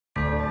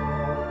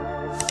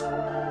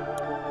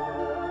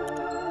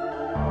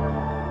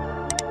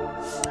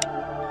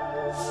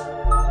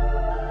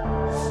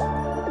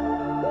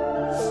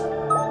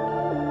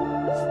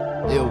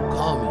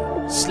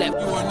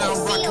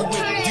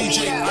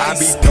I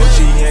be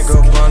Dolce and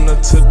Gabanna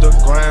to the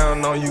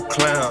ground on you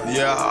clown.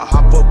 Yeah, I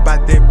hop up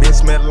out that bitch,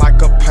 smell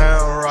like a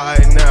pound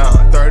right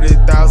now.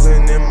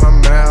 30,000 in my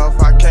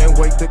mouth, I can't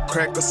wait to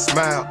crack a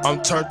smile.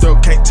 I'm turned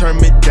up, can't turn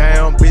me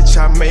down, bitch,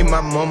 I made my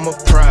mama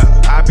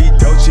proud. I be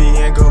Dolce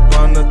and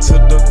Gabanna to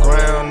the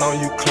ground on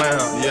you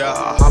clown. Yeah,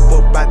 I hop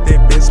up out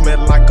that bitch,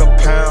 smell like a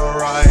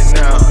pound right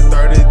now.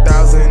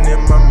 30,000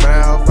 in my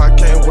mouth, I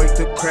can't wait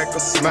to crack a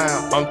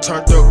smile. I'm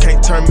turned up,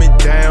 can't turn me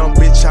down,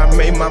 bitch, I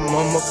made my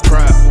mama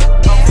proud.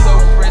 I'm so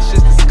fresh,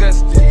 it's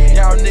disgusting.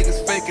 Y'all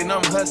niggas faking,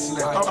 I'm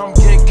hustling. I'm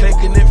getting cake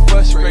and it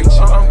frustrates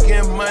you. I'm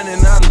getting money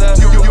and I love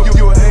you.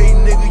 You a hate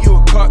nigga, you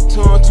a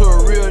cartoon. To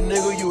a real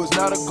nigga, you is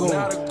not a goon.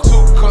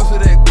 Too close to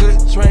that good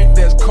drink,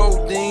 that's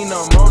codeine,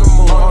 I'm on the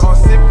moon. I'm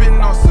sipping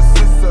on some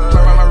scissors.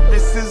 My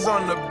wrist is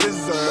on the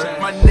blizzard.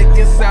 My neck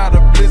inside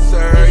a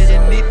blizzard. You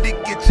need to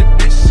get your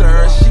bitch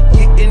served. She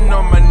getting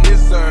on my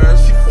nizzard.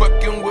 She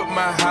fucking with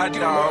my hot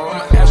dog.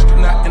 I'm an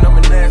astronaut and I'm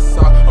an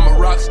NASA. I'm a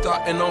rock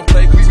star and don't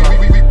play guitar.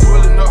 We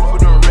pulling up for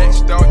them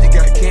rich dog. You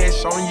got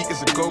cash on you,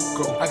 it's a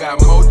go-go. I got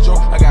mojo,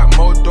 I got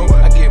modo.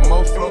 I get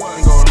more flow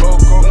and go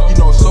loco. You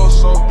know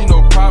So-So, you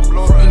know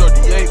Pablo, you know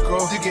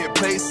Diego. You get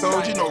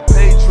pesos, you know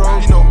Pedro.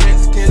 You know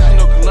Mexicans, you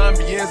know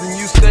Colombians, and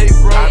you stay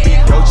broke. I be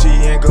Dolce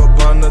and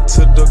Gabanna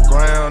to the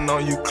ground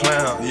on you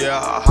clown. Yeah,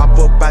 I hop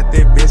up out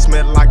that bitch,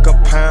 smell like a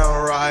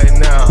pound right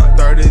now.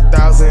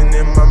 30,000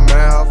 in my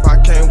mouth, I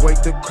can't wait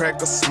to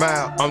crack a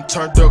smile. I'm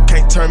turned up,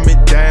 can't turn me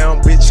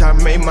down, bitch, I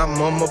made my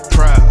mama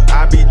proud.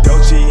 I be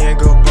Dolce and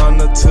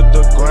Gabanna to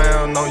the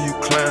ground on you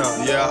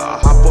clown. Yeah, I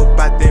hop up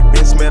out that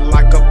bitch, smell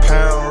like a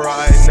pound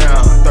right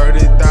now.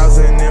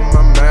 30,000 in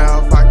my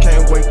mouth, I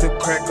can't wait to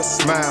crack a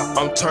smile.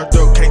 I'm turned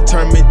up, can't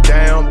turn me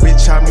down,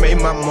 bitch, I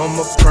made my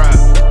mama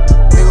proud.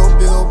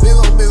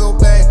 Big ol'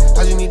 bag.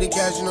 I just need the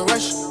cash in a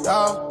rush,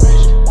 dawg.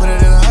 Put it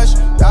in a hush,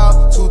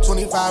 dawg.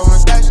 225 on the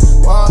stash,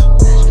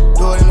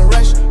 do it in a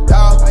rush,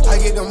 dawg. I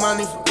get the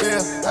money for real,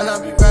 and I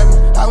be rapping.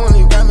 I won't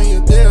even got me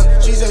a deal.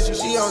 She said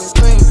she on the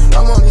clean,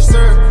 I'm on the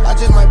syrup. I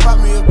just might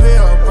pop me a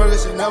pill.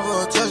 Burgers should never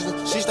touch them.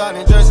 She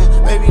started dressing,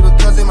 maybe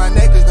because in my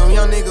necklace. Them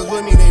young niggas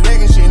with me, they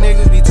wrecking shit.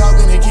 Niggas be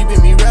talking and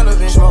keeping me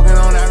relevant. Smoking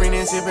on Irene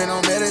and sipping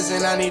on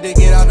medicine. I need to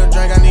get out the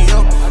drink, I need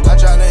help. I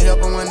try to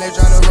help them when they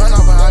try to run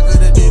off, but I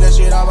could've did that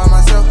shit all by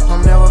myself.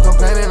 I'm never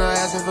complaining or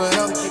asking for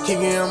help.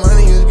 Keep getting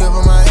money, it's good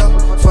for my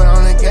health. Foot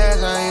on the gas,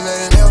 I ain't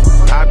letting help.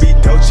 I be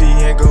Dolce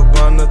and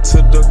Gabanna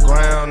to the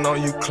ground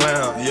on you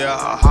clown. Yeah,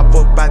 I hop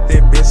up out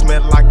that bitch,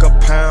 smell like a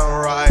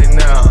pound right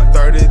now.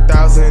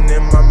 30,000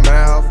 in my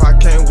mouth, I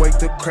can't wait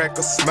to crack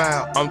a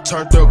smile. I'm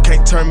turned up,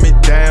 can't turn me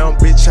down,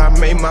 bitch, I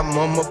made my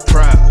mama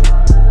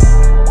proud.